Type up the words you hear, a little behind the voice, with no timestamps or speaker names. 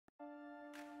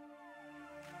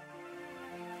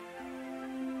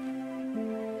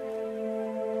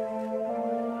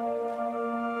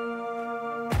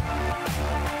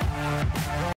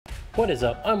What is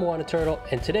up? I'm Wanna Turtle,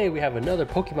 and today we have another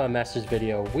Pokemon Masters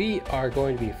video. We are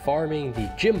going to be farming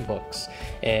the gym books,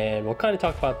 and we'll kind of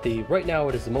talk about right now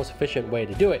what is the most efficient way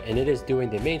to do it, and it is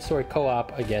doing the main story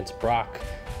co-op against Brock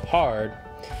hard.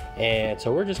 And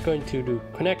so we're just going to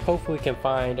connect. Hopefully we can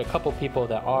find a couple people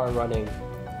that are running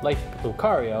like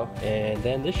Lucario, and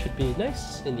then this should be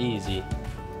nice and easy.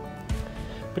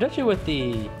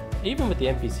 Potentially even with the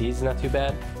NPCs, it's not too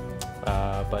bad.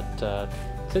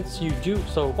 Since you do,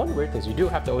 so one of the weird things, you do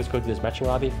have to always go to this matching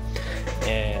lobby,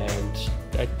 and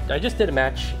I just did a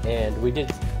match, and we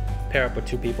did pair up with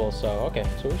 2 people, so okay,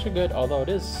 so we're good. Although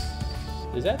is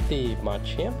that the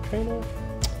Machamp trainer?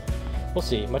 We'll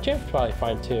see. Machamp's probably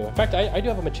fine too. In fact, I do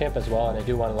have a Machamp as well, and I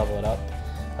do want to level it up,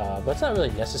 but it's not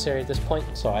really necessary at this point,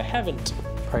 so I haven't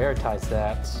prioritized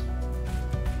that.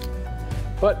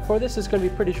 But for this, it's going to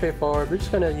be pretty straightforward. We're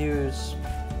just going to use...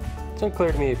 It's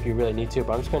unclear to me if you really need to,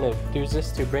 but I'm just going to use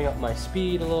this to bring up my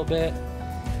speed a little bit,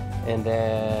 and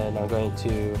then I'm going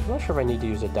to... I'm not sure if I need to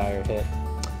use a dire hit.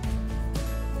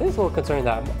 It is a little concerning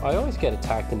that I always get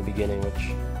attacked in the beginning,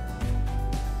 which...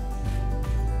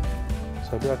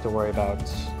 So I do have to worry about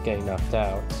getting knocked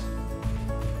out.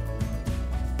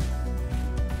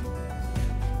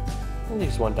 I'll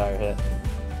use one dire hit.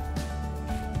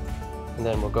 And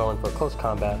then we'll go in for close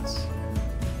combats.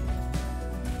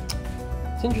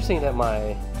 It's interesting that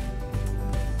my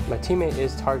teammate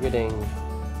is targeting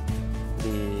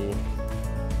the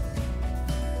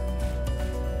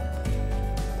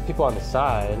people on the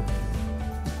side.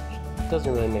 It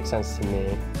doesn't really make sense to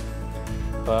me,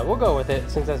 but we'll go with it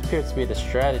since that appears to be the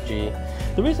strategy.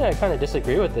 The reason I kind of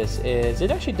disagree with this is it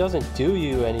actually doesn't do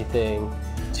you anything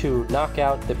to knock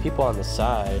out the people on the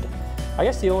side. I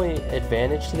guess the only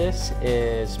advantage to this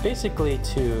is basically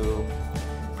to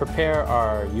prepare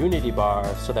our Unity bar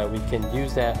so that we can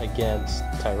use that against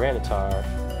Tyranitar,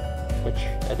 which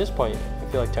at this point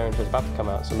I feel like Tyranitar is about to come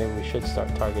out, so maybe we should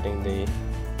start targeting the...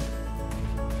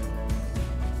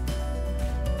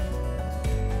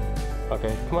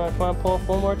 Okay, come on, pull off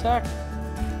one more attack.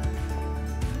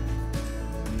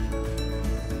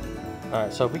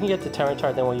 Alright, so if we can get to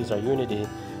Tyranitar, then we'll use our Unity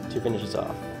to finish this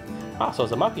off. Ah, so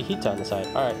it's a Makuhita on the side.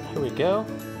 Alright, here we go.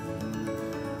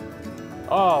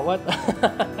 Oh, what?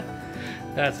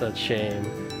 That's a shame.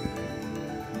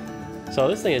 So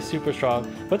this thing is super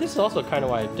strong, but this is also kind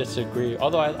of why I disagree.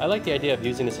 Although I like the idea of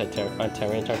using this on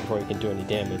Tyranitar before you can do any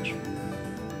damage.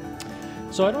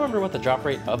 So I don't remember what the drop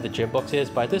rate of the gym books is,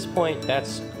 but at this point,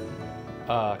 that's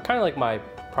kind of like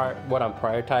what I'm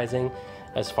prioritizing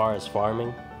as far as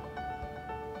farming.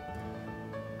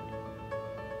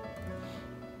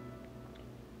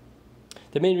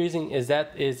 The main reason is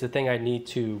that is the thing I need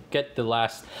to get the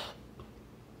last,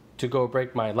 to go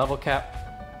break my level cap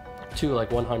to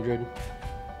like 100.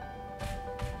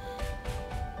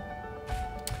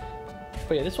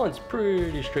 But yeah, this one's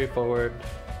pretty straightforward.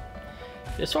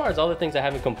 As far as other things I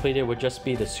haven't completed would just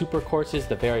be the super courses,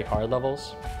 the very hard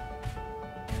levels.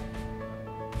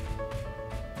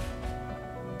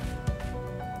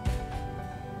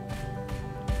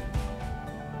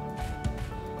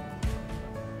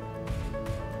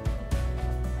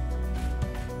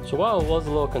 So while it was a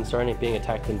little concerning being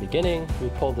attacked in the beginning, we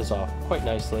pulled this off quite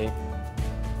nicely.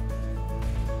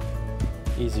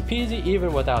 Easy peasy,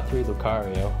 even without 3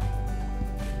 Lucario.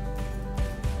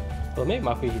 Well, maybe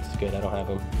Makuhita's good, I don't have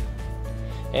him.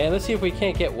 And let's see if we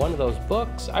can't get one of those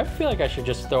books. I feel like I should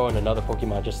just throw in another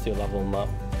Pokemon just to level him up.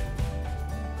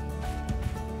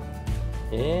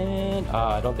 And,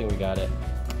 I don't think we got it.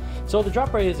 So the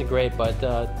drop rate isn't great, but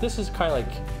this is kind of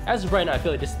like, as of right now, I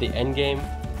feel like this is the end game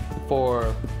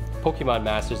for Pokemon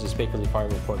Masters, is basically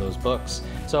farming for those books.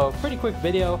 So pretty quick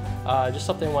video, just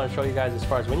something I want to show you guys as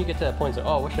far as when you get to that point of,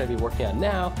 oh, what should I be working on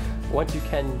now? Once you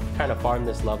can kind of farm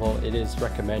this level, it is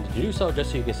recommended to do so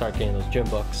just so you can start getting those gym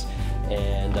books.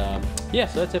 And yeah,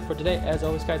 so that's it for today. As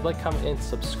always guys, like, comment, and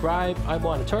subscribe. I'm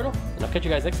Wanna Turtle, and I'll catch you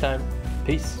guys next time.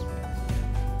 Peace.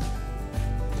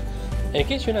 And in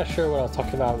case you're not sure what I was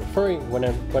talking about,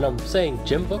 when I'm saying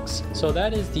gym books, so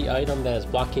that is the item that is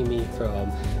blocking me from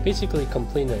basically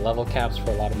completing the level caps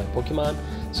for a lot of my Pokemon.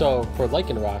 So for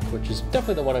Lycanroc, which is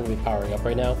definitely the one I'm going to be powering up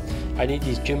right now, I need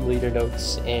these gym leader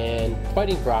notes, and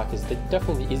fighting Brock is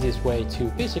definitely the easiest way to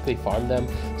basically farm them.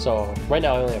 So right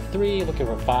now I only have 3, looking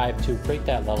for 5 to break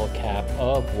that level cap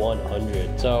of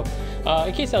 100. So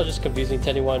in case that was just confusing to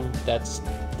anyone, this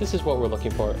is what we're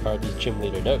looking for, are these gym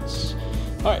leader notes.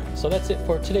 Alright, so that's it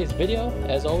for today's video.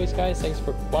 As always guys, thanks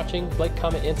for watching. Like,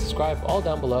 comment, and subscribe all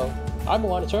down below. I'm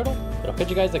Wanna Turtle, and I'll catch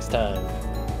you guys next time.